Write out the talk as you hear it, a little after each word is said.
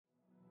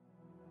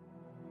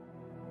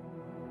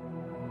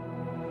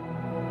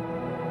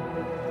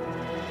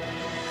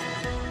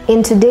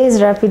In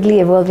today's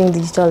rapidly evolving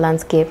digital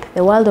landscape,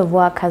 the world of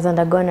work has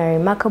undergone a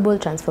remarkable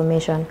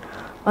transformation.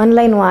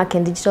 Online work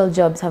and digital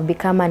jobs have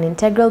become an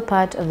integral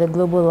part of the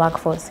global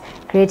workforce,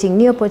 creating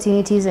new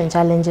opportunities and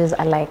challenges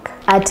alike.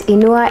 At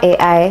INUA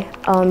AI,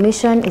 our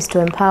mission is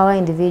to empower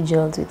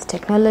individuals with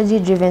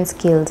technology-driven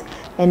skills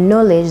and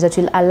knowledge that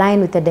will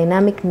align with the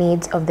dynamic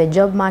needs of the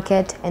job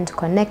market and to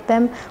connect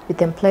them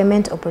with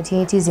employment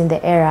opportunities in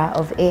the era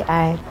of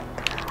AI.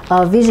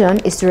 Our vision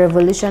is to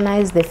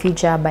revolutionize the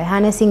future by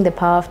harnessing the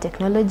power of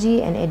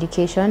technology and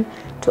education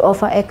to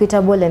offer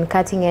equitable and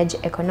cutting-edge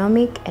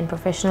economic and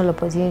professional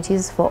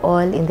opportunities for all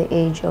in the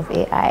age of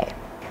AI.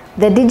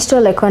 The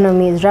digital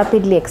economy is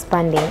rapidly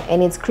expanding,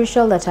 and it's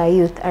crucial that our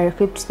youth are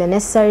equipped with the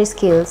necessary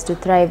skills to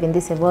thrive in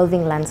this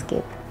evolving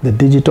landscape. The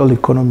digital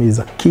economy is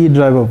a key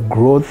driver of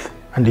growth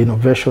and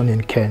innovation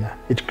in Kenya.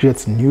 It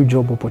creates new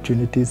job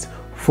opportunities,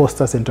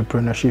 fosters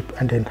entrepreneurship,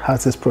 and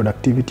enhances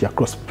productivity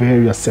across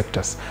various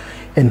sectors.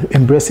 And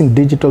embracing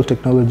digital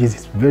technologies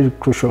is very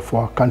crucial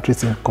for our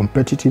country's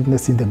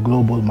competitiveness in the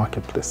global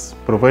marketplace.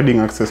 Providing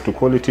access to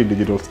quality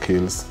digital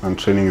skills and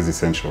training is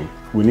essential.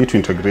 We need to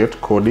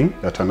integrate coding,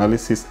 data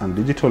analysis, and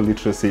digital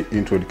literacy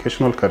into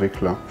educational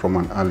curricula from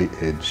an early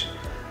age.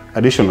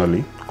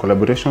 Additionally,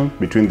 collaboration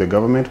between the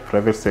government,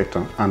 private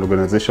sector, and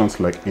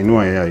organizations like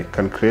INUA AI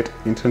can create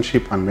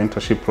internship and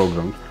mentorship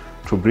programs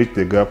to bridge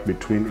the gap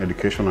between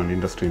education and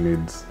industry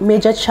needs.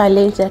 Major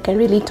challenge that I can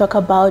really talk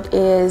about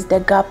is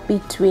the gap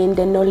between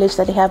the knowledge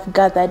that they have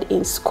gathered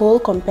in school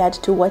compared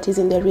to what is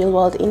in the real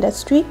world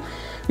industry.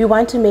 We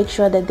want to make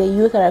sure that the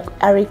youth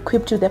are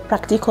equipped with the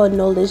practical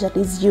knowledge that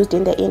is used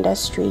in the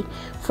industry.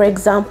 For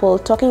example,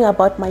 talking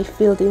about my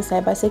field in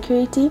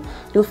cybersecurity,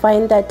 you'll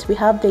find that we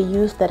have the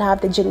youth that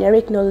have the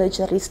generic knowledge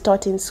that is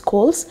taught in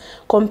schools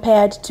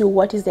compared to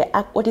what is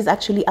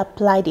actually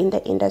applied in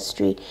the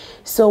industry.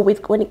 So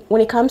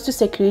when it comes to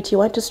security, you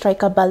want to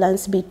strike a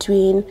balance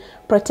between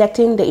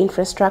protecting the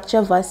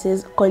infrastructure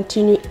versus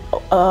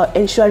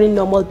ensuring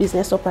normal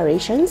business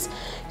operations.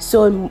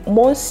 So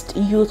most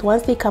youth,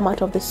 once they come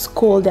out of the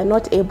school, they're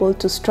not able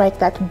to strike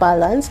that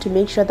balance to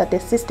make sure that the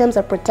systems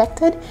are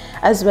protected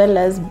as well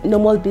as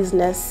normal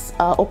business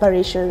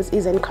operations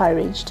is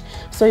encouraged.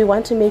 So we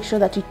want to make sure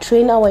that we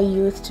train our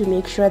youth to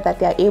make sure that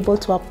they are able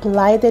to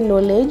apply the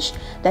knowledge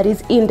that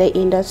is in the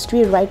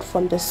industry right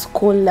from the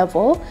school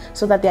level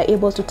so that they are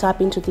able to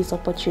tap into these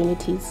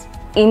opportunities.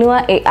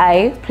 INUA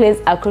AI plays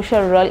a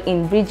crucial role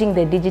in bridging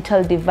the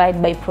digital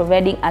divide by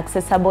providing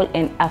accessible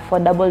and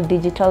affordable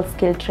digital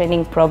skill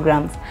training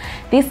programs.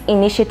 This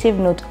initiative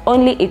not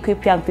only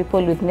equips young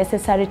people with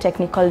necessary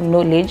technical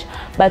knowledge,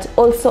 but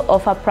also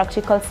offer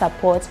practical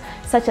support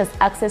such as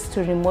access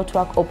to remote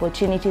work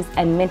opportunities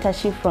and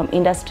mentorship from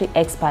industry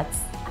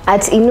experts.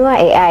 At INUA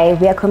AI,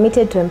 we are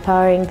committed to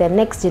empowering the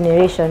next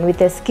generation with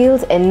the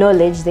skills and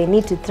knowledge they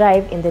need to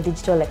thrive in the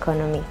digital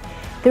economy.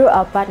 Through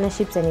our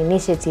partnerships and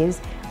initiatives,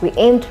 we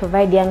aim to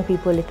provide young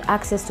people with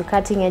access to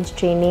cutting-edge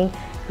training,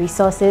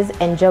 resources,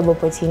 and job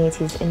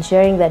opportunities,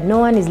 ensuring that no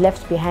one is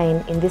left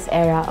behind in this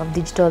era of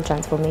digital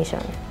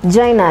transformation.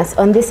 Join us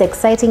on this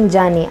exciting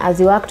journey as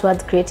we work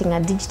towards creating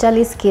a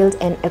digitally skilled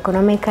and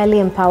economically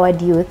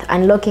empowered youth,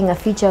 unlocking a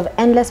future of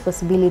endless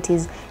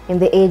possibilities in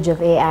the age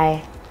of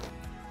AI.